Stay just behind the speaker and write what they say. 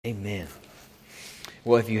Amen.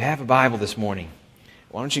 Well, if you have a Bible this morning,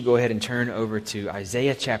 why don't you go ahead and turn over to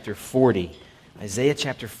Isaiah chapter 40. Isaiah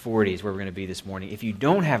chapter 40 is where we're going to be this morning. If you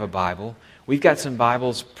don't have a Bible, we've got some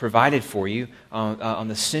Bibles provided for you on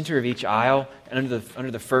the center of each aisle. Under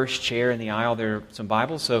the first chair in the aisle, there are some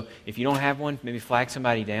Bibles. So if you don't have one, maybe flag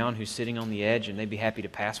somebody down who's sitting on the edge, and they'd be happy to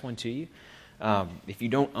pass one to you. If you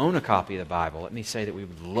don't own a copy of the Bible, let me say that we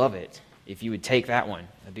would love it if you would take that one.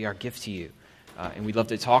 That'd be our gift to you. And we'd love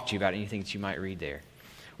to talk to you about anything that you might read there.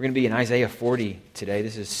 We're going to be in Isaiah 40 today.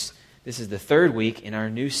 This is the third week in our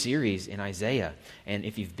new series in Isaiah. And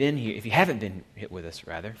if you haven't been with us,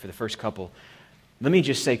 for the first couple, let me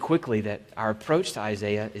just say quickly that our approach to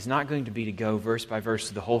Isaiah is not going to be to go verse by verse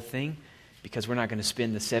through the whole thing, because we're not going to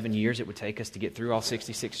spend the 7 years it would take us to get through all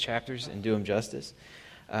 66 chapters and do them justice.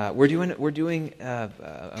 We're doing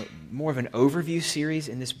more of an overview series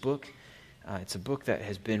in this book. It's a book that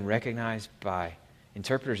has been recognized by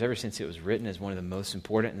interpreters ever since it was written as one of the most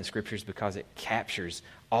important in the Scriptures, because it captures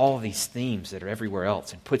all of these themes that are everywhere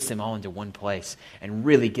else and puts them all into one place and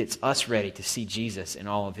really gets us ready to see Jesus in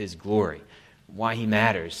all of His glory, why He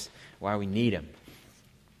matters, why we need Him.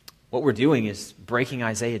 What we're doing is breaking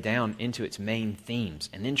Isaiah down into its main themes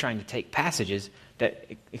and then trying to take passages that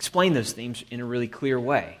explain those themes in a really clear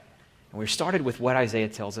way. And we started with what Isaiah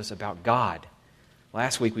tells us about God.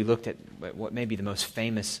 Last week we looked at what may be the most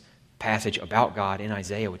famous passage about God in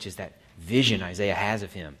Isaiah, which is that vision Isaiah has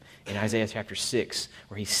of Him in Isaiah chapter 6,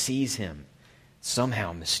 where he sees Him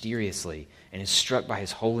somehow mysteriously and is struck by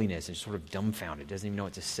His holiness and sort of dumbfounded, doesn't even know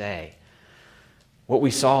what to say. What we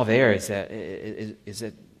saw there is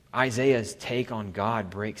that Isaiah's take on God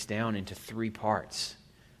breaks down into three parts.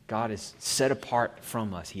 God is set apart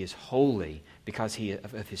from us. He is holy because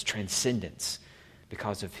of His transcendence,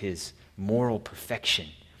 because of His moral perfection,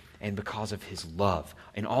 and because of His love.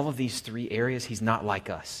 In all of these three areas, He's not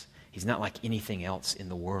like us. He's not like anything else in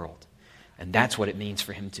the world. And that's what it means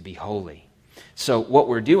for Him to be holy. So what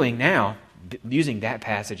we're doing now, using that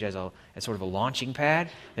passage as sort of a launching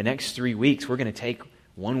pad, the next 3 weeks, we're going to take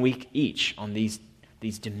 1 week each on these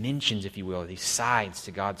dimensions, if you will, these sides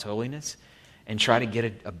to God's holiness, and try to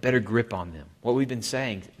get a better grip on them. What we've been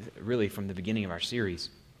saying, really, from the beginning of our series,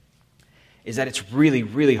 is that it's really,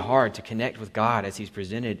 really hard to connect with God as He's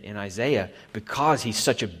presented in Isaiah, because He's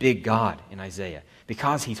such a big God in Isaiah,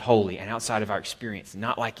 because He's holy and outside of our experience,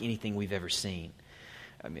 not like anything we've ever seen.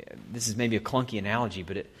 I mean, this is maybe a clunky analogy,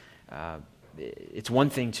 but it's one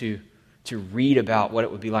thing to read about what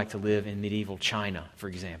it would be like to live in medieval China, for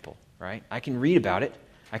example, right? I can read about it.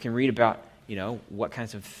 I can read about, what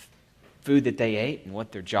kinds of food that they ate and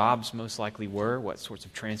what their jobs most likely were, what sorts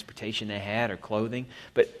of transportation they had or clothing,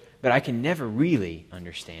 but I can never really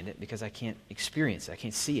understand it because I can't experience it. I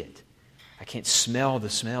can't see it. I can't smell the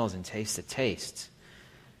smells and taste the tastes.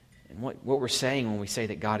 And what we're saying when we say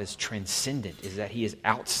that God is transcendent is that He is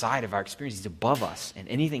outside of our experience. He's above us and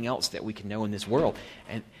anything else that we can know in this world.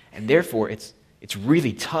 And therefore, it's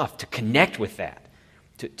really tough to connect with that,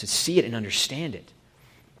 to see it and understand it.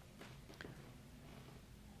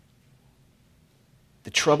 The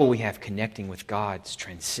trouble we have connecting with God's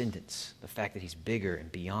transcendence, the fact that He's bigger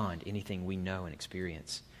and beyond anything we know and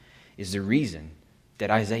experience, is the reason that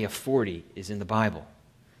Isaiah 40 is in the Bible.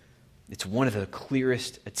 It's one of the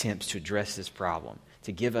clearest attempts to address this problem,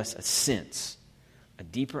 to give us a sense, a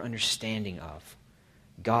deeper understanding of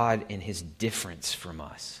God and His difference from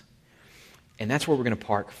us. And that's where we're going to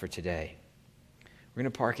park for today. We're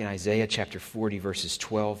going to park in Isaiah chapter 40, verses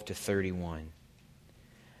 12 to 31.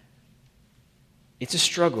 It's a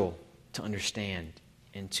struggle to understand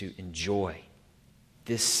and to enjoy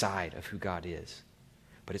this side of who God is.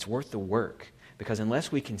 But it's worth the work, because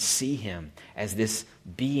unless we can see Him as this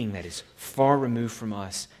being that is far removed from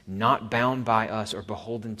us, not bound by us or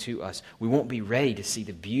beholden to us, we won't be ready to see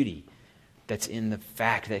the beauty that's in the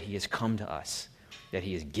fact that He has come to us, that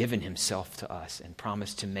He has given Himself to us and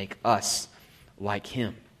promised to make us like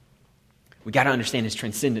Him. We got to understand His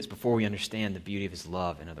transcendence before we understand the beauty of His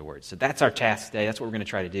love, in other words. So that's our task today. That's what we're going to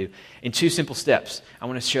try to do. In 2 simple steps, I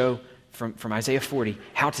want to show from Isaiah 40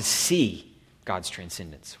 how to see God's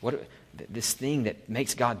transcendence. This thing that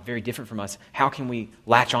makes God very different from us, how can we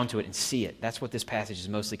latch onto it and see it? That's what this passage is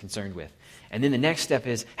mostly concerned with. And then the next step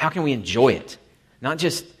is, how can we enjoy it? Not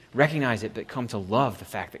just recognize it, but come to love the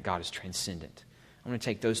fact that God is transcendent. I'm going to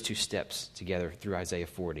take those 2 steps together through Isaiah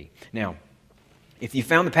 40. Now, if you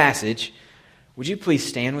found the passage, would you please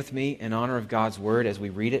stand with me in honor of God's Word as we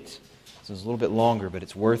read it? So it's a little bit longer, but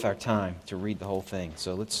it's worth our time to read the whole thing.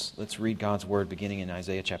 So let's read God's Word beginning in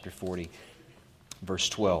Isaiah chapter 40, verse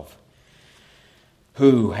 12.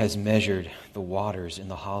 Who has measured the waters in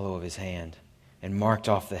the hollow of His hand, and marked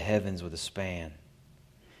off the heavens with a span,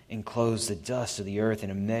 enclosed the dust of the earth in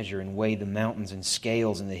a measure, and weighed the mountains in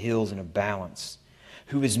scales and the hills in a balance?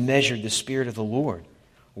 Who has measured the Spirit of the Lord?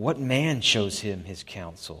 What man shows him his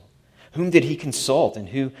counsel? Whom did he consult, and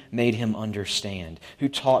who made him understand? Who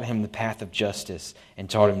taught him the path of justice, and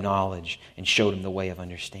taught him knowledge, and showed him the way of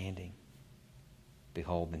understanding?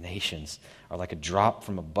 Behold, the nations are like a drop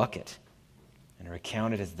from a bucket, and are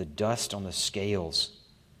accounted as the dust on the scales.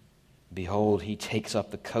 Behold, he takes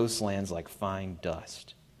up the coastlands like fine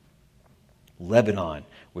dust. Lebanon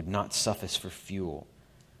would not suffice for fuel,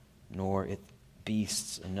 nor its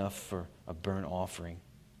beasts enough for a burnt offering.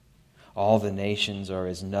 All the nations are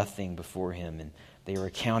as nothing before him, and they are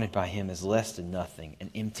accounted by him as less than nothing,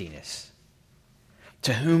 an emptiness.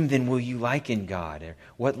 To whom then will you liken God? Or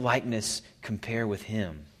what likeness compare with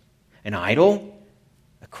him? An idol?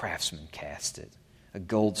 A craftsman casts it. A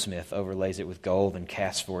goldsmith overlays it with gold and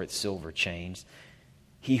casts for it silver chains.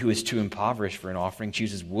 He who is too impoverished for an offering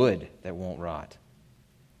chooses wood that won't rot.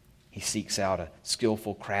 He seeks out a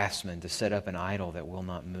skillful craftsman to set up an idol that will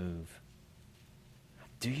not move.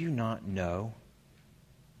 Do you not know?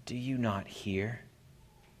 Do you not hear?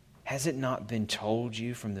 Has it not been told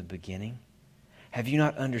you from the beginning? Have you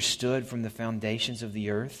not understood from the foundations of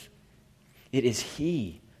the earth? It is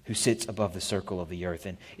He who sits above the circle of the earth,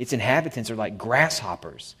 and its inhabitants are like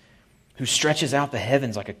grasshoppers, who stretches out the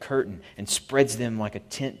heavens like a curtain and spreads them like a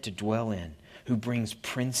tent to dwell in, who brings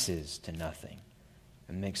princes to nothing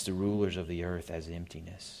and makes the rulers of the earth as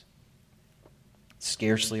emptiness.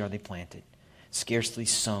 Scarcely are they planted, scarcely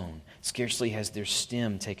sown, scarcely has their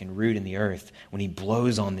stem taken root in the earth, when He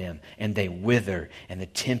blows on them and they wither, and the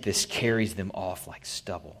tempest carries them off like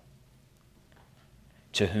stubble.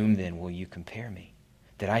 To whom then will you compare me,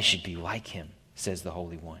 that I should be like Him, says the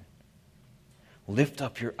Holy One? Lift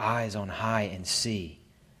up your eyes on high and see.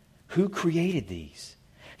 Who created these?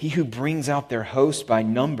 He who brings out their host by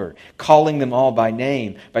number, calling them all by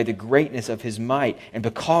name, by the greatness of His might, and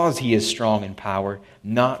because He is strong in power,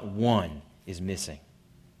 not one is missing.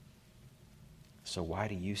 So why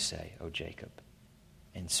do you say, O Jacob,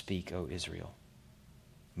 and speak, O Israel?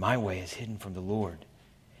 My way is hidden from the Lord,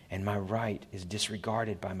 and my right is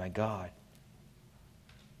disregarded by my God.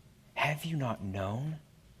 Have you not known?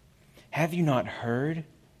 Have you not heard?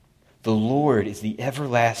 The Lord is the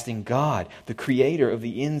everlasting God, the creator of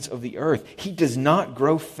the ends of the earth. He does not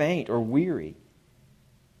grow faint or weary.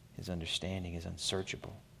 His understanding is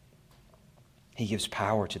unsearchable. He gives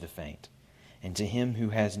power to the faint, and to him who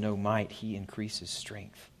has no might He increases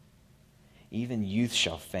strength. Even youth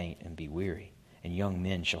shall faint and be weary, and young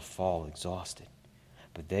men shall fall exhausted.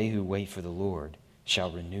 But they who wait for the Lord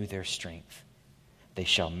shall renew their strength. They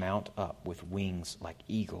shall mount up with wings like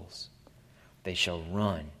eagles. They shall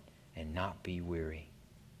run and not be weary.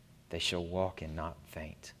 They shall walk and not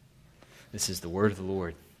faint. This is the word of the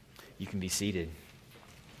Lord. You can be seated.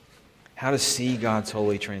 How to see God's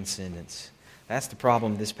holy transcendence. That's the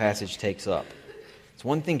problem this passage takes up. It's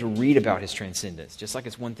one thing to read about His transcendence, just like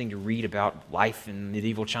it's one thing to read about life in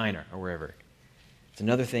medieval China or wherever. It's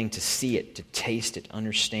another thing to see it, to taste it,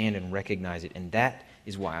 understand and recognize it. And that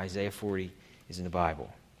is why Isaiah 40 is in the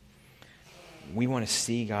Bible. We want to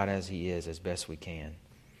see God as He is as best we can.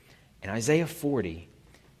 And Isaiah 40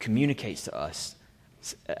 communicates to us,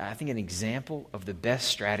 I think, an example of the best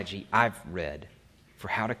strategy I've read for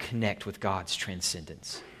how to connect with God's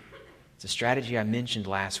transcendence. It's a strategy I mentioned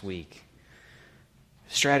last week.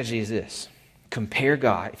 The strategy is this. Compare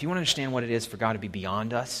God. If you want to understand what it is for God to be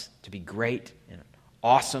beyond us, to be great and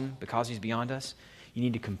awesome because He's beyond us, you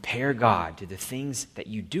need to compare God to the things that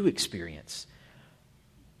you do experience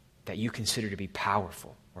that you consider to be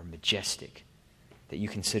powerful or majestic, that you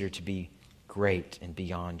consider to be great and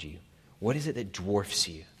beyond you. What is it that dwarfs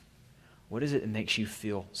you? What is it that makes you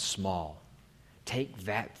feel small? Take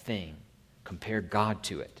that thing, compare God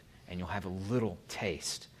to it, and you'll have a little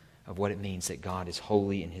taste of what it means that God is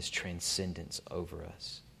holy in His transcendence over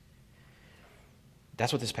us.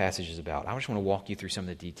 That's what this passage is about. I just want to walk you through some of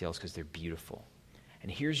the details because they're beautiful.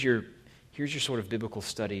 And here's your sort of biblical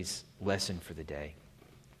studies lesson for the day.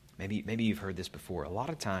 Maybe you've heard this before. A lot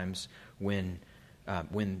of times when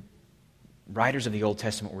writers of the Old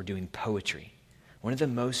Testament were doing poetry, one of the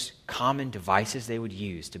most common devices they would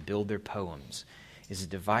use to build their poems is a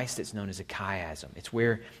device that's known as a chiasm. It's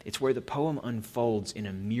where the poem unfolds in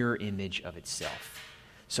a mirror image of itself.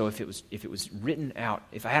 So if it was written out,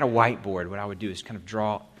 if I had a whiteboard, what I would do is kind of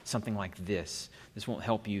draw something like this. This won't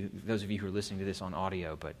help you, those of you who are listening to this on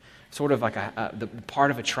audio, but sort of like the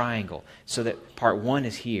part of a triangle, so that part 1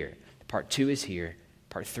 is here, part 2 is here,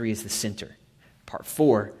 part 3 is the center. Part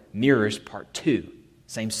 4 mirrors part 2.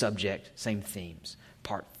 Same subject, same themes.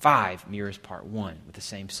 Part 5 mirrors part 1 with the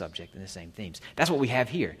same subject and the same themes. That's what we have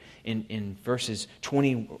here in verses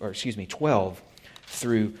 12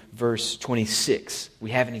 through verse 26.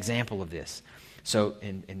 We have an example of this. So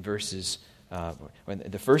in verses,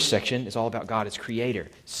 the first section is all about God as creator.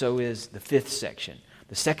 So is the 5th section.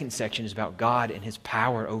 The 2nd section is about God and his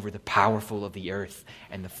power over the powerful of the earth.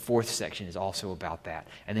 And the 4th section is also about that.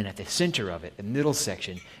 And then at the center of it, the middle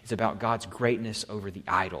section, is about God's greatness over the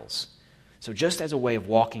idols. So just as a way of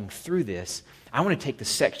walking through this, I want to take the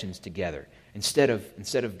sections together. Instead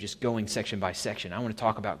of just going section by section, I want to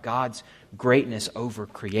talk about God's greatness over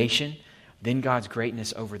creation, then God's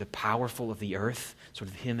greatness over the powerful of the earth, sort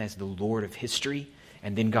of him as the Lord of history,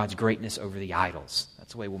 and then God's greatness over the idols.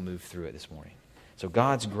 That's the way we'll move through it this morning. So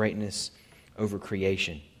God's greatness over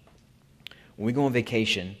creation. When we go on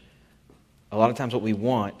vacation, a lot of times what we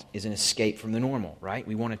want is an escape from the normal, right?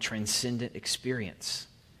 We want a transcendent experience.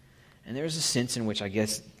 And there's a sense in which I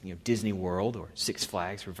guess Disney World or Six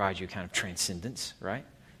Flags provides you a kind of transcendence, right?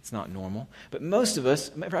 It's not normal. But most of us,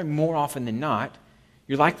 probably more often than not,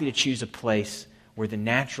 you're likely to choose a place where the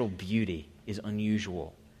natural beauty is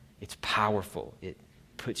unusual. It's powerful. It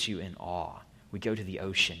puts you in awe. We go to the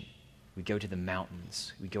ocean. We go to the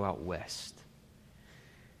mountains. We go out west.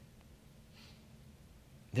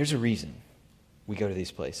 There's a reason we go to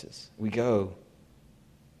these places. We go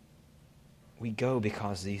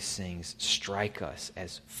because these things strike us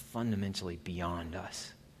as fundamentally beyond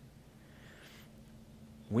us.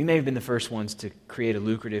 We may have been the first ones to create a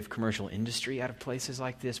lucrative commercial industry out of places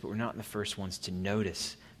like this, but we're not the first ones to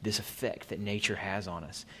notice this effect that nature has on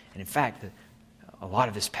us. And in fact, a lot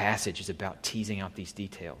of this passage is about teasing out these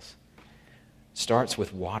details. It starts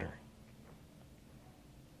with water.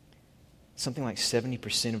 Something like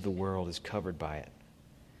 70% of the world is covered by it.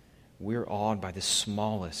 We're awed by the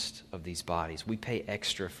smallest of these bodies. We pay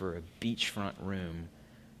extra for a beachfront room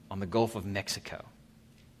on the Gulf of Mexico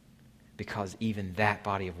because even that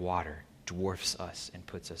body of water dwarfs us and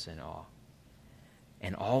puts us in awe.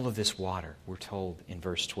 And all of this water, we're told in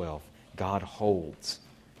verse 12, God holds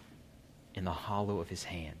in the hollow of his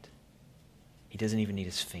hand. He doesn't even need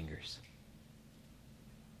his fingers.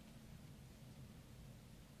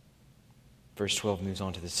 Verse 12 moves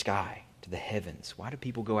on to the sky, to the heavens. Why do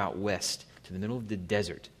people go out west to the middle of the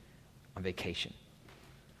desert on vacation?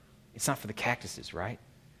 It's not for the cactuses, right?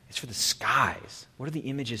 It's for the skies. What are the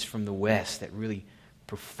images from the west that really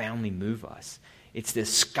profoundly move us? It's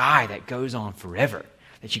this sky that goes on forever,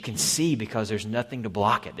 that you can see because there's nothing to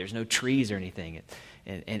block it. There's no trees or anything.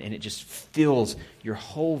 And it just fills your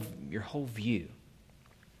whole view.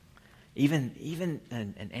 Even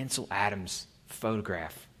an Ansel Adams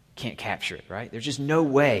photograph can't capture it, right? There's just no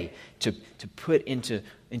way to put into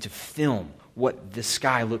film what the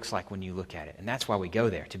sky looks like when you look at it. And that's why we go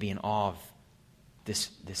there, to be in awe of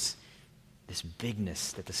this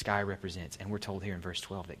bigness that the sky represents. And we're told here in verse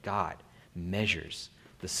 12 that God measures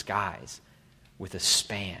the skies with a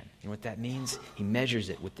span. You know what that means? He measures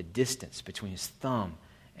it with the distance between his thumb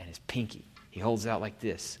and his pinky. He holds it out like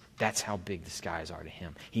this. That's how big the skies are to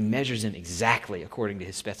him. He measures them exactly according to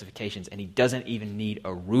his specifications, and he doesn't even need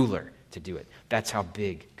a ruler to do it. That's how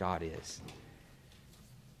big God is.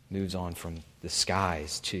 Moves on from the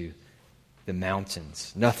skies to the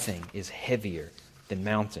mountains. Nothing is heavier than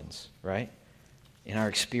mountains, right? In our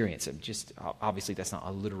experience, obviously that's not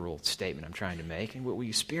a literal statement I'm trying to make. And what we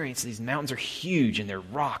experience, these mountains are huge and they're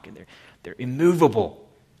rock and they're immovable.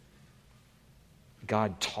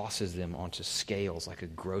 God tosses them onto scales like a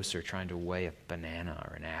grocer trying to weigh a banana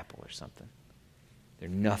or an apple or something. They're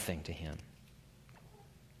nothing to him.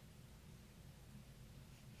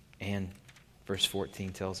 And verse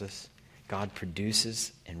 14 tells us, God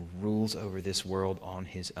produces and rules over this world on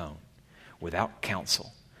his own, without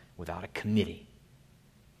counsel, without a committee.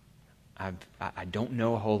 I don't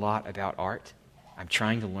know a whole lot about art. I'm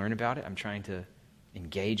trying to learn about it. I'm trying to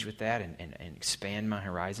engage with that and expand my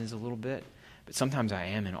horizons a little bit. But sometimes I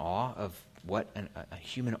am in awe of what a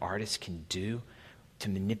human artist can do to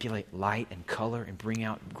manipulate light and color and bring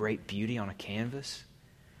out great beauty on a canvas.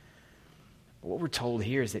 What we're told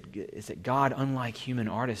here is that God, unlike human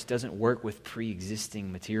artists, doesn't work with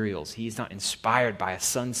pre-existing materials. He's not inspired by a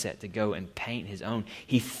sunset to go and paint his own.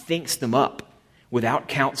 He thinks them up without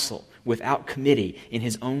counsel, without committee. In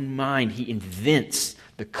his own mind, he invents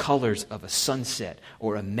the colors of a sunset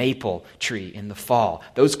or a maple tree in the fall.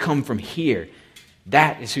 Those come from here.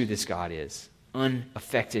 That is who this God is,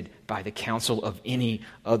 unaffected by the counsel of any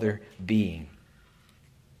other being.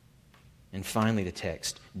 And finally, the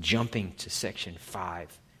text, jumping to section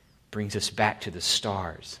 5, brings us back to the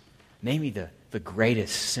stars. Maybe the the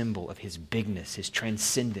greatest symbol of his bigness, his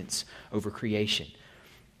transcendence over creation.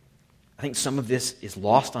 I think some of this is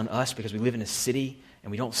lost on us because we live in a city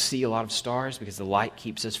and we don't see a lot of stars because the light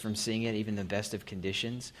keeps us from seeing it, even in the best of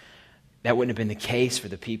conditions. That wouldn't have been the case for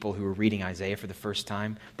the people who were reading Isaiah for the first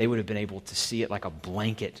time. They would have been able to see it like a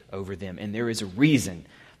blanket over them. And there is a reason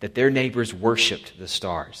that their neighbors worshipped the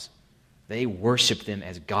stars. They worshiped them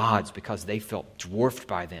as gods because they felt dwarfed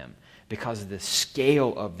by them, because the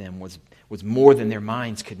scale of them was more than their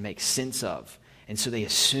minds could make sense of. And so they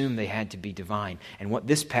assumed they had to be divine. And what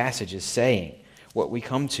this passage is saying, what we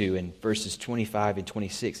come to in verses 25 and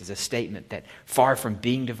 26 is a statement that far from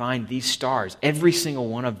being divine, these stars, every single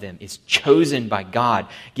one of them is chosen by God,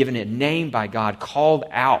 given a name by God, called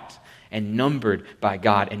out and numbered by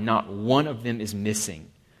God, and not one of them is missing.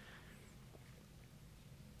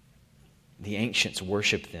 The ancients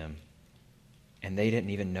worshiped them, and they didn't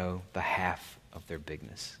even know the half of their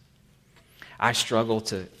bigness. I struggle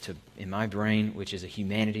to in my brain, which is a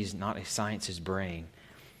humanities, not a sciences brain,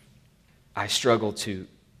 I struggle to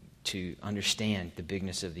understand the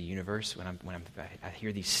bigness of the universe when I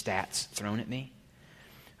hear these stats thrown at me.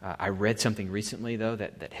 I read something recently, though,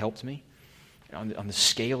 that helped me. On the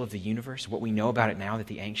scale of the universe, what we know about it now that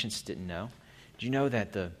the ancients didn't know. Do you know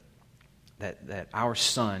that that our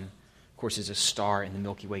sun, of course, is a star in the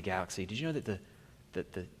Milky Way galaxy? Did you know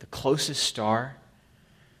that the closest star,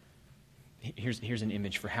 here's an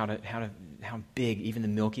image for how big even the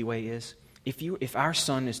Milky Way is. If our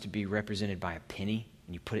sun is to be represented by a penny,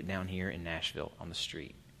 and you put it down here in Nashville on the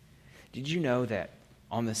street, did you know that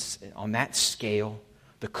on that scale,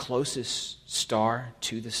 the closest star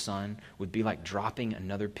to the sun would be like dropping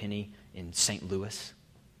another penny in St. Louis?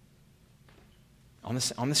 On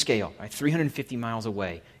the scale, right, 350 miles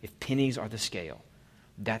away, if pennies are the scale,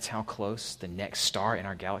 that's how close the next star in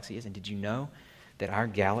our galaxy is. And did you know that our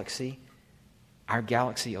galaxy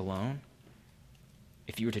alone,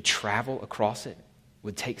 if you were to travel across it,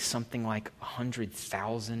 would take something like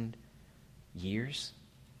 100,000 years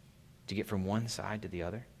to get from one side to the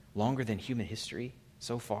other? Longer than human history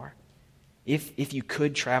so far. If you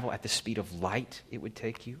could travel at the speed of light, it would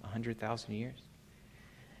take you 100,000 years.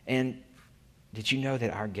 And did you know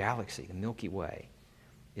that our galaxy, the Milky Way,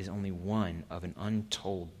 is only one of an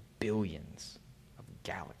untold billions of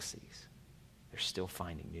galaxies? They're still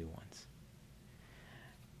finding new ones.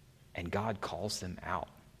 And God calls them out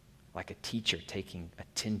like a teacher taking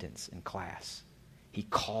attendance in class. He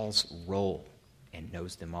calls roll and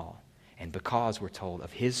knows them all. And because we're told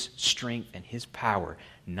of his strength and his power,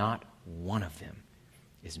 not one of them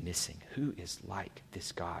is missing. Who is like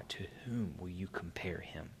this God? To whom will you compare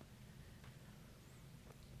him?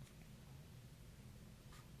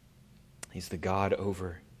 He's the God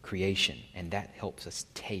over creation, and that helps us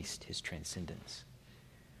taste his transcendence.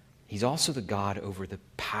 He's also the God over the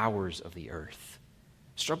powers of the earth.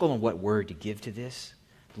 Struggle on what word to give to this.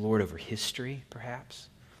 The Lord over history, perhaps.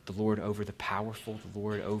 The Lord over the powerful. The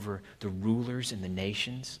Lord over the rulers and the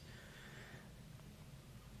nations.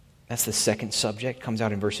 That's the second subject. Comes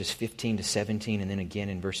out in verses 15 to 17 and then again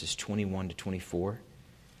in verses 21 to 24.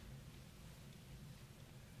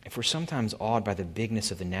 If we're sometimes awed by the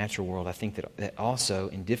bigness of the natural world, I think that also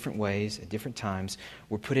in different ways, at different times,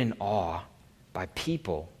 we're put in awe by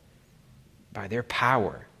people, by their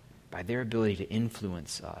power, by their ability to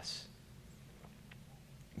influence us.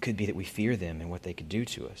 It could be that we fear them and what they could do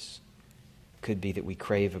to us. It could be that we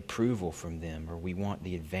crave approval from them, or we want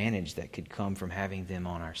the advantage that could come from having them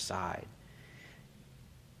on our side.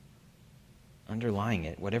 Underlying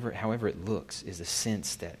it, however it looks, is a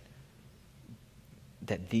sense that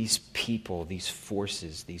these people, these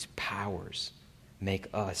forces, these powers make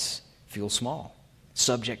us feel small,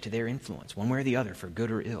 subject to their influence, one way or the other, for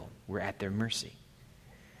good or ill. We're at their mercy.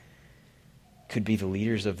 Could be the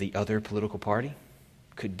leaders of the other political party.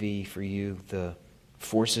 Could be for you the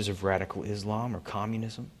forces of radical Islam or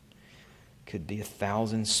communism. Could be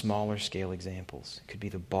 1,000 smaller scale examples. Could be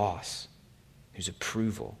the boss whose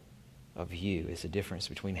approval of you is the difference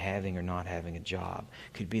between having or not having a job.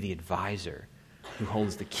 Could be the advisor who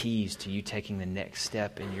holds the keys to you taking the next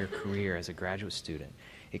step in your career as a graduate student.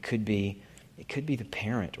 It could be the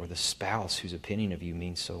parent or the spouse whose opinion of you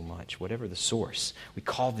means so much. Whatever the source, we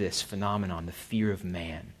call this phenomenon the fear of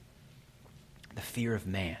man. The fear of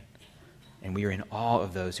man. And we are in awe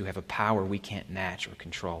of those who have a power we can't match or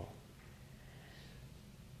control.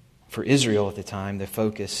 For Israel at the time, the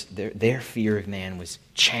focus, their fear of man was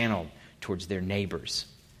channeled towards their neighbors.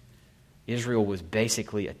 Israel was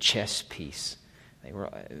basically a chess piece. They were,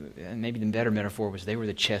 maybe the better metaphor was they were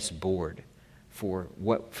the chess board for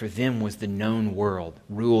what for them was the known world,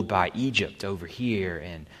 ruled by Egypt over here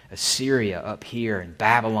and Assyria up here and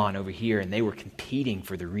Babylon over here, and they were competing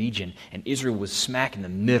for the region, and Israel was smack in the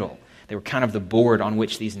middle. They were kind of the board on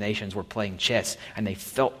which these nations were playing chess, and they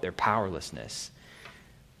felt their powerlessness.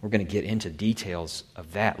 We're going to get into details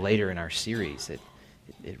of that later in our series.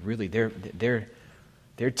 It really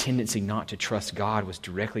their tendency not to trust God was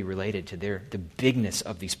directly related to the bigness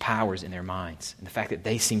of these powers in their minds and the fact that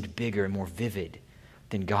they seemed bigger and more vivid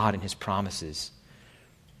than God and his promises.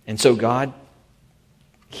 And so God,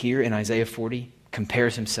 here in Isaiah 40,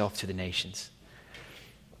 compares himself to the nations.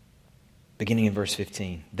 Beginning in verse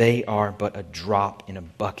 15, they are but a drop in a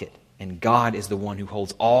bucket, and God is the one who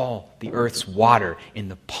holds all the earth's water in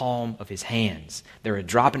the palm of his hands. They're a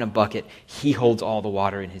drop in a bucket. He holds all the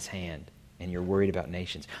water in his hand. And you're worried about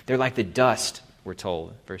nations. They're like the dust, we're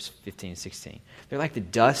told, verse 15 and 16. They're like the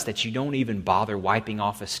dust that you don't even bother wiping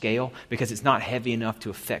off a scale because it's not heavy enough to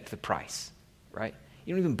affect the price, right?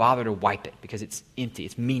 You don't even bother to wipe it because it's empty,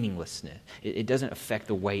 it's meaningless. It doesn't affect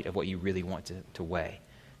the weight of what you really want to weigh.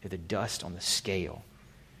 They're the dust on the scale.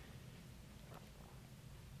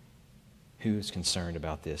 Who is concerned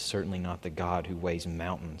about this? Certainly not the God who weighs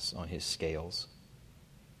mountains on his scales.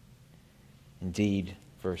 Indeed,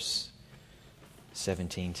 verse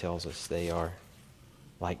 17 tells us they are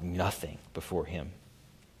like nothing before him.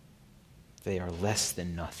 They are less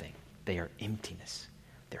than nothing. They are emptiness.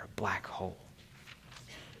 They're a black hole.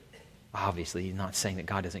 Obviously, he's not saying that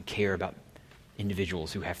God doesn't care about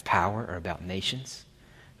individuals who have power or about nations.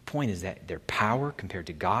 The point is that their power compared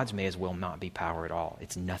to God's may as well not be power at all.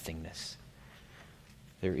 It's nothingness.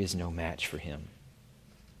 There is no match for him.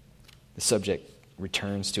 The subject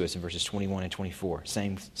returns to us in verses 21 and 24.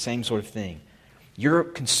 Same sort of thing. You're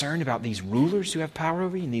concerned about these rulers who have power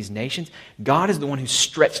over you in these nations. God is the one who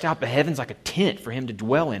stretched out the heavens like a tent for him to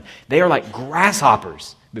dwell in. They are like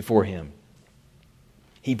grasshoppers before him.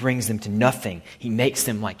 He brings them to nothing. He makes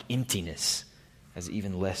them like emptiness, as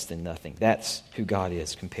even less than nothing. That's who God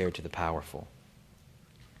is compared to the powerful.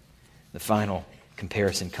 The final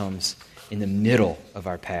comparison comes in the middle of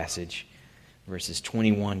our passage, verses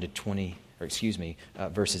 21 to 20,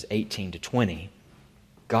 verses 18 to 20.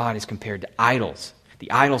 God is compared to idols, the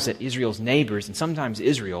idols that Israel's neighbors, and sometimes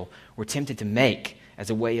Israel, were tempted to make as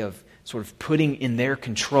a way of sort of putting in their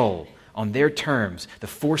control, on their terms, the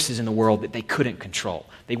forces in the world that they couldn't control.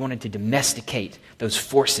 They wanted to domesticate those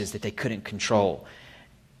forces that they couldn't control,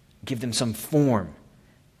 give them some form,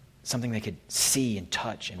 something they could see and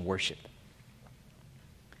touch and worship.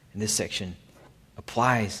 And this section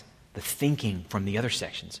applies the thinking from the other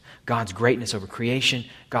sections. God's greatness over creation,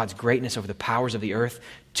 God's greatness over the powers of the earth,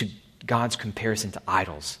 to God's comparison to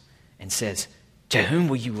idols. And says, to whom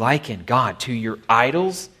will you liken God? To your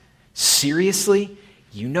idols? Seriously?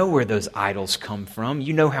 You know where those idols come from.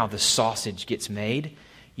 You know how the sausage gets made.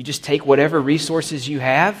 You just take whatever resources you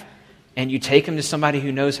have and you take them to somebody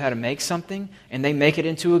who knows how to make something and they make it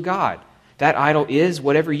into a god. That idol is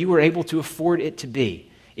whatever you were able to afford it to be.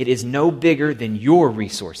 It is no bigger than your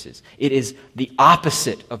resources. It is the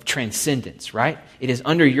opposite of transcendence, right? It is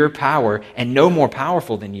under your power and no more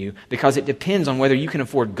powerful than you because it depends on whether you can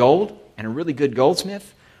afford gold and a really good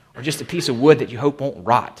goldsmith or just a piece of wood that you hope won't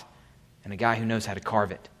rot and a guy who knows how to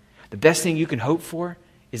carve it. The best thing you can hope for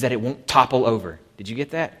is that it won't topple over. Did you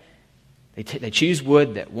get that? They choose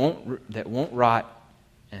wood that won't rot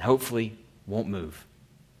and hopefully won't move.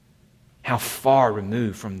 How far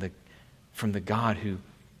removed from the God who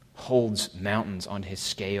holds mountains on his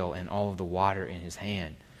scale and all of the water in his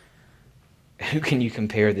hand. Who can you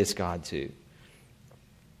compare this God to?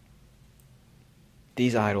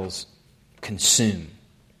 These idols consume.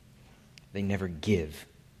 They never give.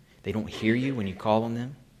 They don't hear you when you call on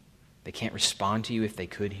them. They can't respond to you if they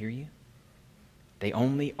could hear you. They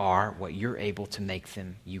only are what you're able to make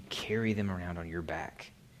them. You carry them around on your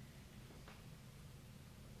back.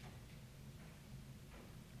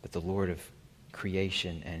 But the Lord of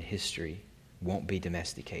creation and history won't be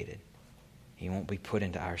domesticated. He won't be put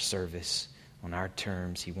into our service on our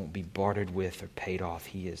terms. He won't be bartered with or paid off.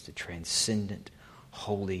 He is the transcendent,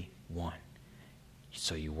 holy one.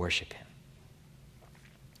 So you worship him.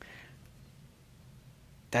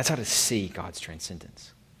 That's how to see God's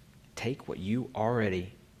transcendence. Take what you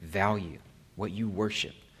already value, what you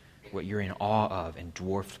worship, what you're in awe of and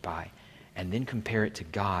dwarfed by, and then compare it to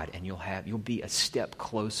God, and you'll be a step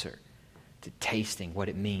closer to tasting what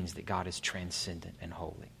it means that God is transcendent and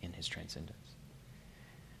holy in his transcendence.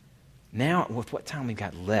 Now, with what time we've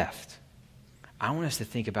got left, I want us to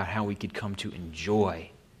think about how we could come to enjoy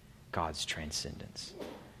God's transcendence.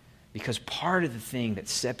 Because part of the thing that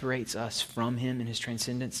separates us from him in his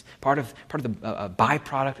transcendence, part of the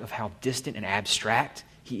byproduct of how distant and abstract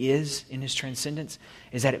he is in his transcendence,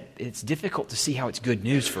 is that it's difficult to see how it's good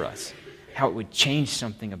news for us, how it would change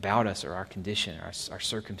something about us or our condition, or our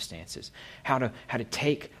circumstances, how to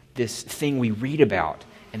take this thing we read about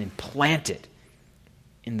and implant it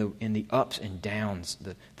in the ups and downs,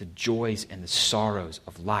 the joys and the sorrows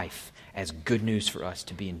of life as good news for us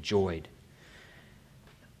to be enjoyed.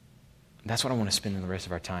 That's what I want to spend the rest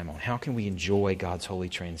of our time on. How can we enjoy God's holy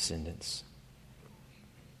transcendence?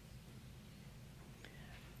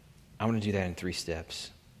 I want to do that in 3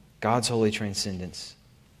 steps. God's holy transcendence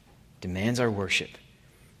demands our worship,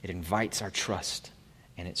 it invites our trust,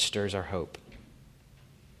 and it stirs our hope.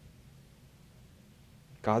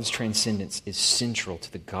 God's transcendence is central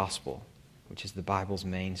to the gospel, which is the Bible's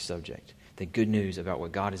main subject, the good news about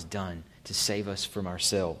what God has done to save us from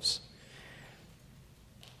ourselves.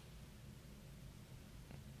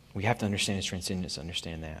 We have to understand his transcendence to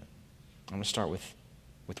understand that. I'm going to start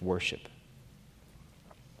with worship.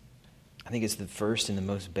 I think it's the first and the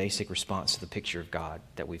most basic response to the picture of God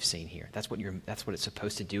that we've seen here. That's what it's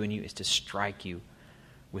supposed to do in you, is to strike you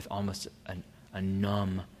with almost a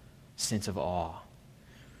numb sense of awe,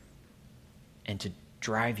 and to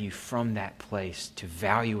drive you from that place to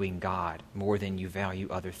valuing God more than you value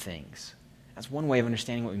other things. That's one way of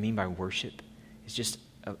understanding what we mean by worship. It's just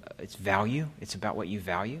it's value. It's about what you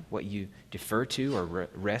value, what you defer to or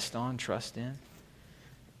rest on, trust in.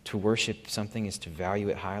 To worship something is to value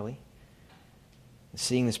it highly. And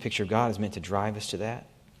seeing this picture of God is meant to drive us to that.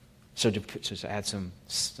 So to add some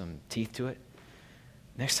teeth to it,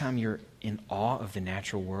 next time you're in awe of the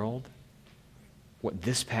natural world, what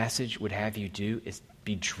this passage would have you do is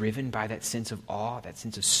be driven by that sense of awe, that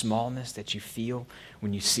sense of smallness that you feel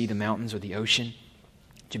when you see the mountains or the ocean,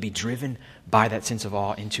 to be driven by that sense of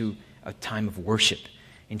awe into a time of worship,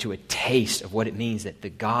 into a taste of what it means that the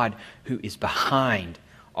God who is behind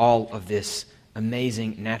all of this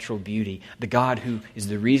amazing natural beauty, the God who is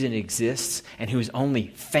the reason it exists and who is only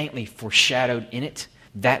faintly foreshadowed in it,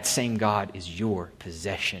 that same God is your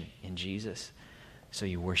possession in Jesus. So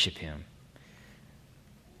you worship him.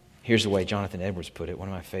 Here's the way Jonathan Edwards put it, one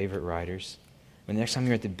of my favorite writers. When the next time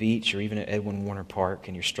you're at the beach or even at Edwin Warner Park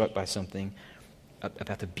and you're struck by something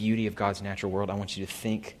about the beauty of God's natural world, I want you to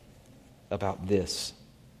think about this.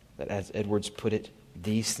 That as Edwards put it,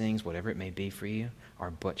 these things, whatever it may be for you,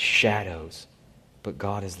 are but shadows, but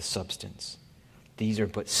God is the substance. These are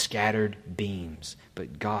but scattered beams,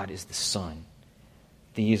 but God is the sun.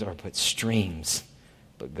 These are but streams,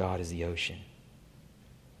 but God is the ocean.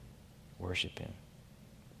 Worship him.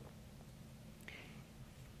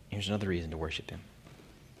 Here's another reason to worship him.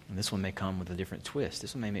 And this one may come with a different twist.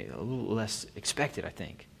 This one may be a little less expected, I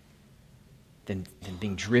think, than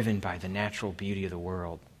being driven by the natural beauty of the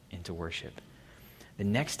world into worship. The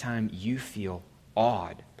next time you feel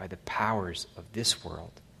awed by the powers of this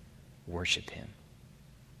world, worship him.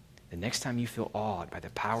 The next time you feel awed by the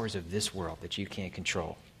powers of this world that you can't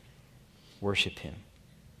control, worship him.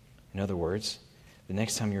 In other words, the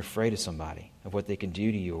next time you're afraid of somebody, of what they can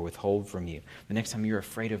do to you or withhold from you, the next time you're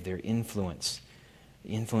afraid of their influence,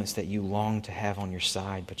 the influence that you long to have on your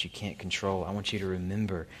side but you can't control, I want you to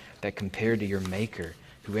remember that compared to your Maker,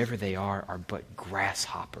 whoever they are but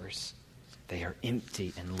grasshoppers. They are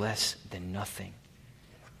empty and less than nothing.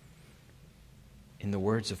 In the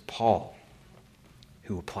words of Paul,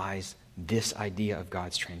 who applies this idea of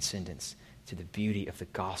God's transcendence to the beauty of the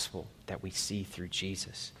gospel that we see through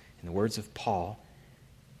Jesus. In the words of Paul,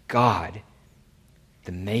 God,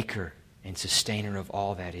 the maker and sustainer of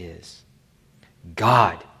all that is,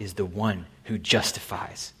 God is the one who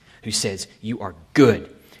justifies, who says, you are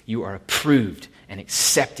good, you are approved and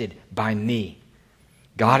accepted by me.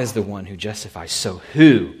 God is the one who justifies. So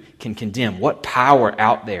who can condemn? What power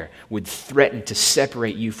out there would threaten to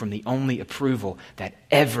separate you from the only approval that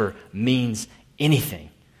ever means anything?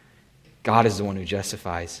 God is the one who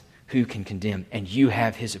justifies. Who can condemn? And you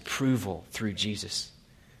have his approval through Jesus.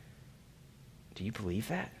 Do you believe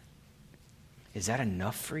that? Is that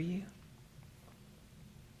enough for you?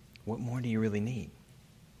 What more do you really need?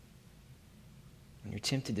 When you're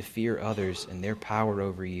tempted to fear others and their power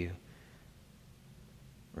over you,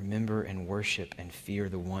 remember and worship and fear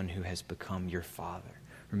the one who has become your Father.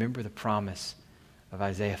 Remember the promise of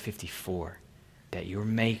Isaiah 54, that your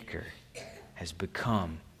Maker has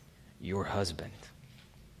become your husband,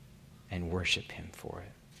 and worship him for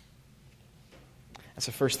it. That's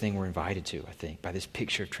the first thing we're invited to, I think, by this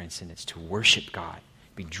picture of transcendence, to worship God.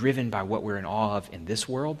 Be driven by what we're in awe of in this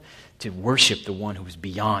world, to worship the one who is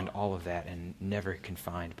beyond all of that and never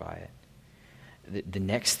confined by it. The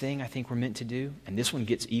next thing I think we're meant to do, and this one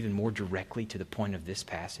gets even more directly to the point of this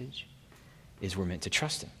passage, is we're meant to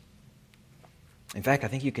trust him. In fact, I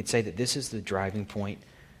think you could say that this is the driving point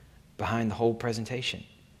behind the whole presentation,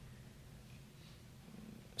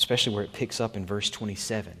 especially where it picks up in verse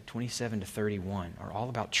 27 to 31, are all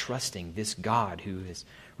about trusting this God who has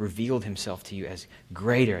revealed himself to you as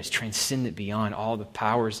greater, as transcendent beyond all the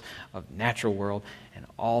powers of the natural world and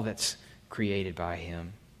all that's created by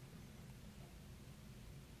him.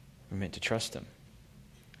 We're meant to trust him.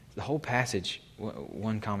 The whole passage,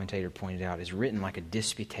 one commentator pointed out, is written like a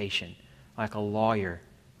disputation, like a lawyer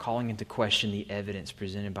calling into question the evidence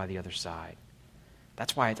presented by the other side.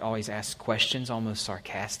 That's why it always asks questions almost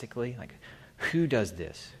sarcastically, like, who does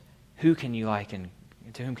this? To whom can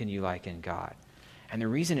you liken God? And the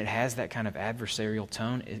reason it has that kind of adversarial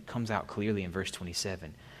tone, it comes out clearly in verse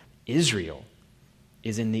 27. Israel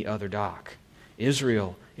is in the other dock.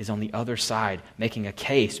 Israel is on the other side making a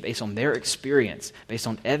case based on their experience, based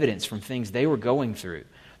on evidence from things they were going through,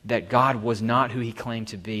 that God was not who he claimed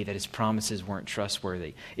to be, that his promises weren't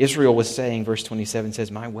trustworthy. Israel was saying, verse 27 says,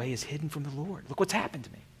 my way is hidden from the Lord. Look what's happened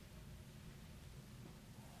to me.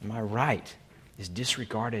 My right is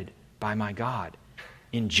disregarded by my God.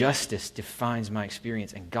 Injustice defines my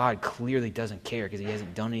experience, and God clearly doesn't care because he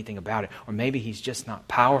hasn't done anything about it. Or maybe he's just not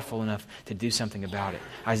powerful enough to do something about it.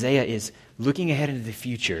 Isaiah is looking ahead into the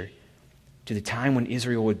future to the time when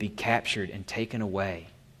Israel would be captured and taken away,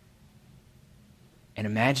 and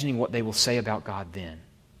imagining what they will say about God then.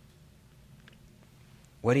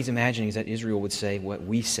 What he's imagining is that Israel would say what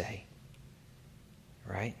we say,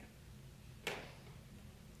 right?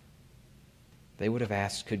 They would have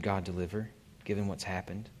asked, could God deliver, given what's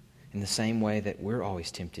happened? In the same way that we're always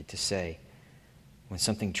tempted to say when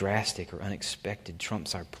something drastic or unexpected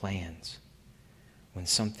trumps our plans, when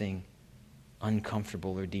something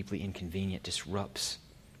uncomfortable or deeply inconvenient disrupts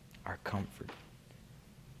our comfort,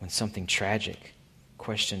 when something tragic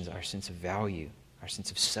questions our sense of value, our sense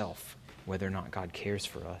of self, whether or not God cares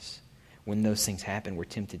for us. When those things happen, we're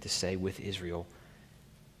tempted to say with Israel,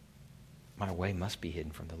 my way must be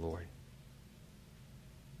hidden from the Lord.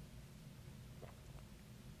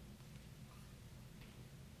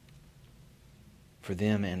 For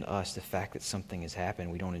them and us, the fact that something has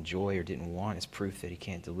happened we don't enjoy or didn't want is proof that he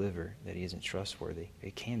can't deliver, that he isn't trustworthy.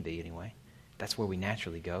 It can be anyway. That's where we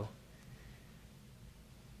naturally go.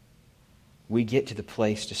 We get to the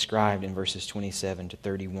place described in verses 27 to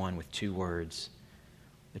 31 with two words.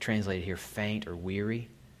 They're translated here, faint or weary.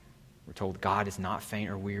 We're told God is not faint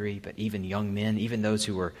or weary, but even young men, even those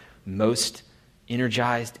who are most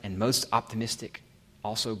energized and most optimistic,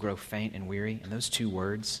 also grow faint and weary. And those two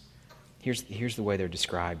words, here's the way they're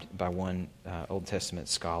described by one Old Testament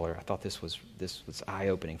scholar. I thought this was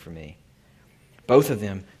eye-opening for me. Both of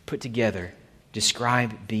them put together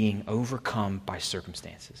describe being overcome by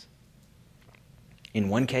circumstances. In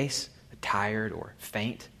one case, tired or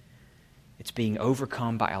faint, it's being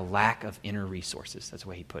overcome by a lack of inner resources. That's the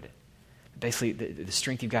way he put it. Basically, the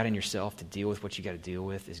strength you've got in yourself to deal with what you got to deal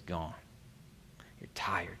with is gone. You're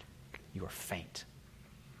tired. You are faint.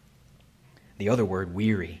 The other word,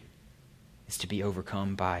 weary, is to be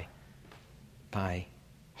overcome by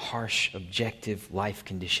harsh, objective life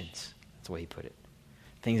conditions. That's the way he put it.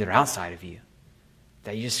 Things that are outside of you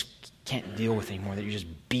that you just can't deal with anymore, that you're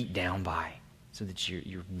just beat down by, so that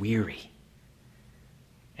you're weary.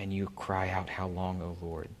 And you cry out, how long, O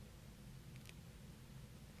Lord?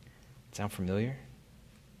 Sound familiar?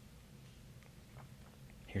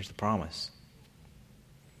 Here's the promise.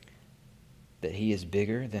 That he is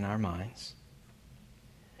bigger than our minds.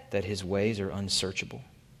 That his ways are unsearchable.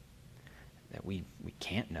 That we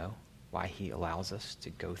can't know why he allows us to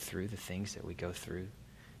go through the things that we go through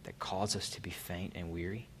that cause us to be faint and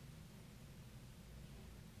weary.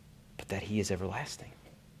 But that he is everlasting.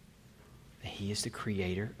 That he is the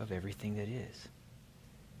creator of everything that is.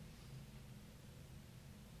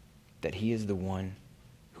 That he is the one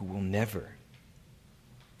who will never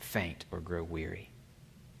faint or grow weary.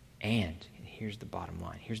 And here's the bottom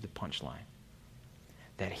line, here's the punchline,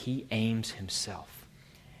 that he aims himself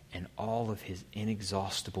and all of his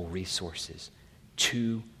inexhaustible resources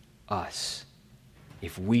to us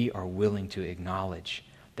if we are willing to acknowledge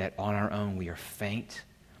that on our own we are faint,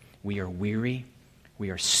 we are weary, we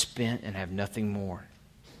are spent and have nothing more.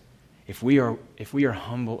 If we are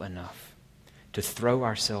humble enough to throw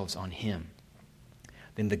ourselves on him,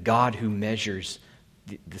 then the God who measures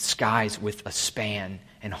the skies with a span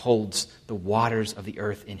and holds the waters of the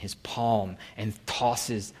earth in his palm and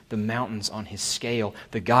tosses the mountains on his scale,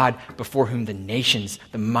 the God before whom the nations,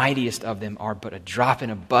 the mightiest of them, are but a drop in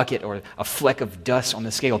a bucket or a fleck of dust on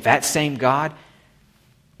the scale, that same God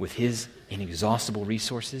with his inexhaustible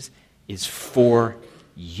resources is for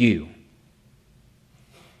you.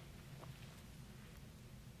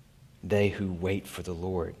 They who wait for the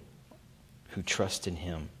Lord, who trust in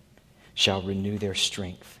him, shall renew their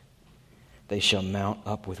strength. They shall mount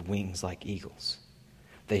up with wings like eagles.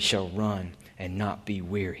 They shall run and not be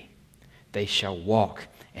weary. They shall walk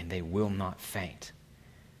and they will not faint.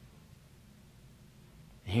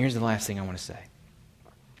 And here's the last thing I want to say.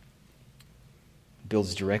 It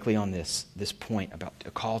builds directly on this point about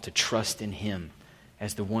a call to trust in him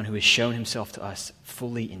as the one who has shown himself to us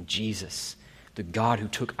fully in Jesus, the God who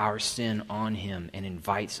took our sin on him and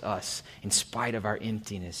invites us, in spite of our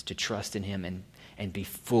emptiness, to trust in him and be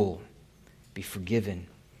full, be forgiven,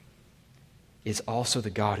 is also the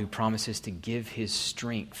God who promises to give his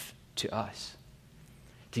strength to us,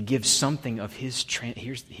 to give something of his,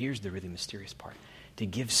 here's the really mysterious part, to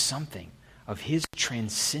give something of his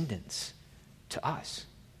transcendence to us.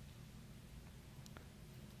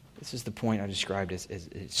 This is the point I described as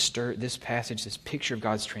this passage, this picture of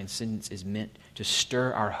God's transcendence is meant to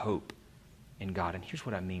stir our hope in God. And here's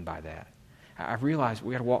what I mean by that. I realize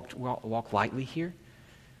we got to walk lightly here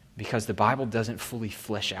because the Bible doesn't fully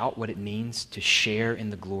flesh out what it means to share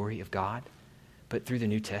in the glory of God. But through the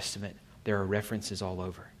New Testament, there are references all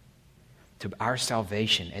over to our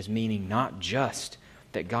salvation as meaning not just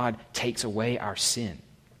that God takes away our sin,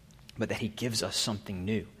 but that he gives us something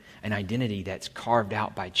new, an identity that's carved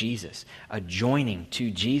out by Jesus, a joining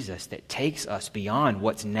to Jesus that takes us beyond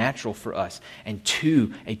what's natural for us and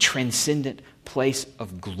to a transcendent place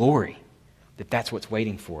of glory, that's what's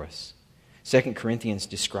waiting for us. 2 Corinthians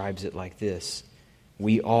describes it like this: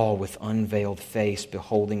 we all, with unveiled face,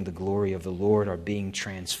 beholding the glory of the Lord, are being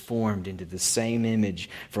transformed into the same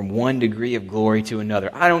image from one degree of glory to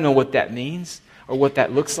another. I don't know what that means or what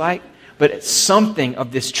that looks like, but it's something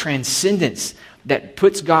of this transcendence that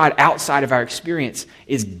puts God outside of our experience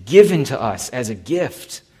is given to us as a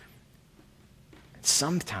gift.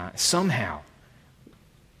 Somehow,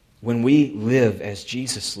 when we live as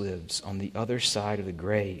Jesus lives on the other side of the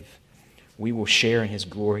grave, we will share in his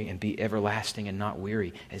glory and be everlasting and not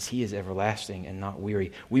weary, as he is everlasting and not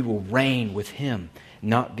weary. We will reign with him,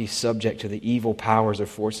 not be subject to the evil powers or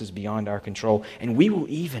forces beyond our control. And we will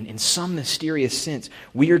even, in some mysterious sense,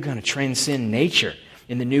 we are going to transcend nature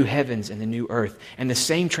in the new heavens and the new earth. And the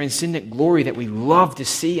same transcendent glory that we love to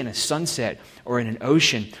see in a sunset or in an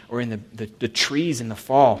ocean or in the trees in the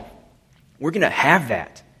fall, we're going to have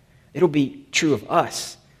that. It'll be true of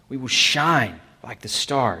us. We will shine like the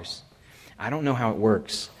stars. I don't know how it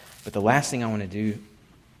works, but the last thing I want to do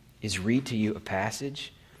is read to you a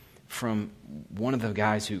passage from one of the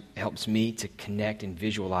guys who helps me to connect and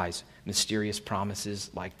visualize mysterious promises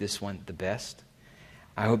like this one the best.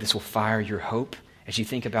 I hope this will fire your hope as you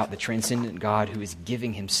think about the transcendent God who is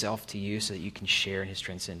giving himself to you so that you can share in his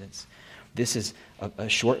transcendence. This is a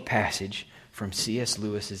short passage from C.S.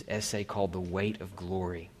 Lewis's essay called The Weight of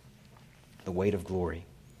Glory. The Weight of Glory.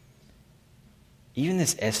 Even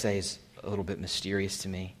this essay is a little bit mysterious to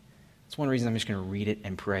me. It's one reason I'm just going to read it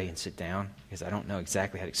and pray and sit down, because I don't know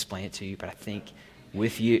exactly how to explain it to you, but I think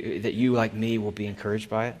with you, that you, like me, will be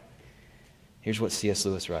encouraged by it. Here's what C.S.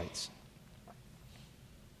 Lewis writes.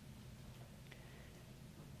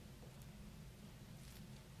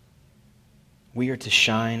 We are to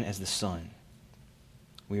shine as the sun.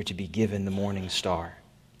 We are to be given the morning star.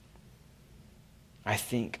 I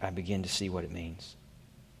think I begin to see what it means.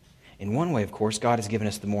 In one way, of course, God has given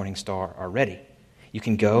us the morning star already. You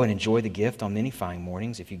can go and enjoy the gift on many fine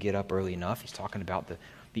mornings if you get up early enough. He's talking about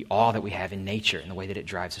the awe that we have in nature and the way that it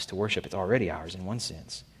drives us to worship. It's already ours in one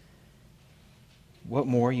sense. What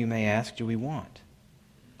more, you may ask, do we want?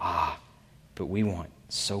 But we want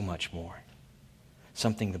so much more.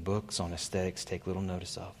 Something the books on aesthetics take little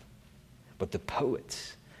notice of. But the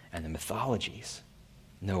poets and the mythologies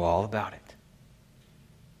know all about it.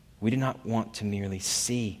 We do not want to merely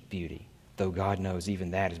see beauty, though God knows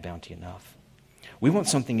even that is bounty enough. We want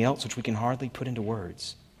something else which we can hardly put into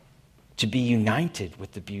words. To be united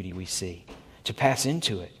with the beauty we see, to pass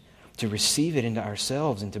into it, to receive it into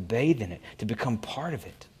ourselves and to bathe in it, to become part of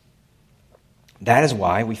it. That is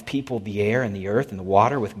why we've peopled the air and the earth and the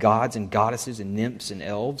water with gods and goddesses and nymphs and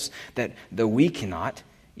elves, that though we cannot,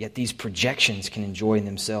 yet these projections can enjoy in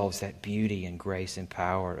themselves that beauty and grace and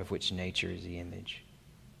power of which nature is the image.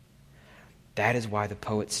 That is why the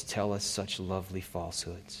poets tell us such lovely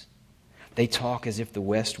falsehoods. They talk as if the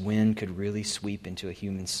west wind could really sweep into a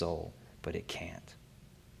human soul, but it can't.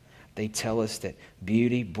 They tell us that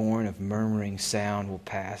beauty born of murmuring sound will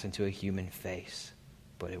pass into a human face,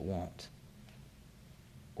 but it won't.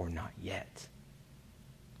 Or not yet.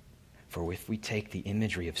 For if we take the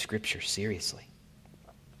imagery of Scripture seriously,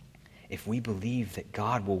 if we believe that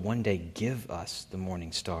God will one day give us the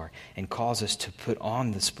morning star and cause us to put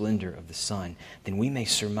on the splendor of the sun, then we may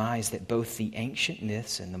surmise that both the ancient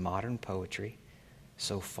myths and the modern poetry,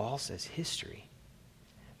 so false as history,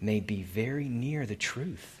 may be very near the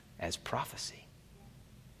truth as prophecy.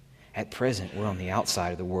 At present, we're on the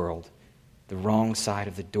outside of the world, the wrong side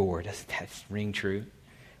of the door. Doesn't that ring true?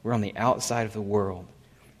 We're on the outside of the world,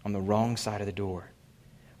 on the wrong side of the door.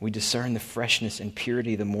 We discern the freshness and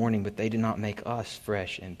purity of the morning, but they do not make us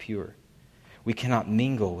fresh and pure. We cannot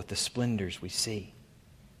mingle with the splendors we see.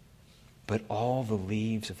 But all the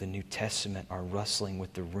leaves of the New Testament are rustling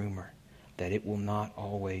with the rumor that it will not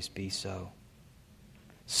always be so.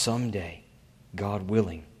 Someday, God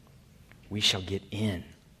willing, we shall get in.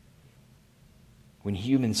 When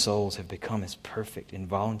human souls have become as perfect in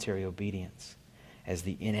voluntary obedience as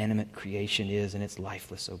the inanimate creation is in its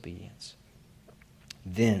lifeless obedience,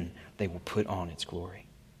 then they will put on its glory.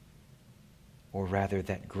 Or rather,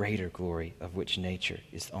 that greater glory of which nature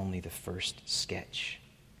is only the first sketch.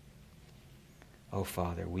 Oh,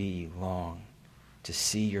 Father, we long to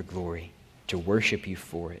see your glory, to worship you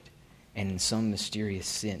for it, and in some mysterious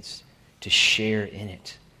sense, to share in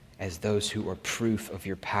it as those who are proof of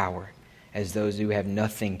your power, as those who have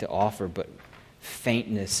nothing to offer but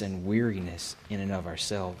faintness and weariness in and of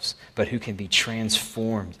ourselves, but who can be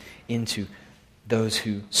transformed into those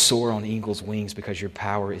who soar on eagle's wings because your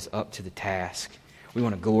power is up to the task. We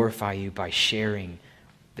want to glorify you by sharing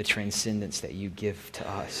the transcendence that you give to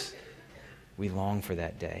us. We long for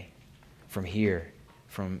that day. From here,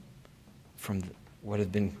 from what has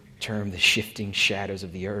been termed the shifting shadows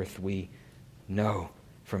of the earth, we know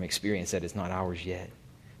from experience that it's not ours yet,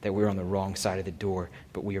 that we're on the wrong side of the door,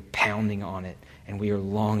 but we are pounding on it, and we are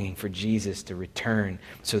longing for Jesus to return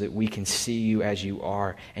so that we can see you as you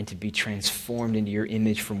are and to be transformed into your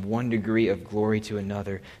image from one degree of glory to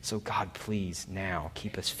another. So God, please now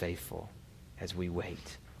keep us faithful as we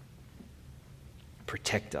wait.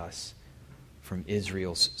 Protect us from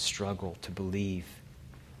Israel's struggle to believe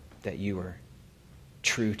that you are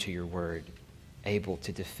true to your word, able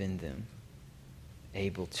to defend them,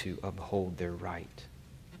 able to uphold their right.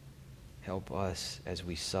 Help us as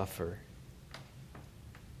we suffer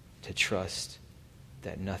to trust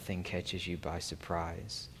that nothing catches you by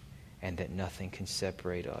surprise and that nothing can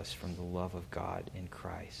separate us from the love of God in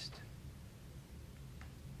Christ.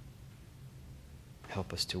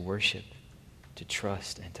 Help us to worship, to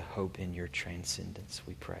trust, and to hope in your transcendence,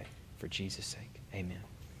 we pray. For Jesus' sake, amen.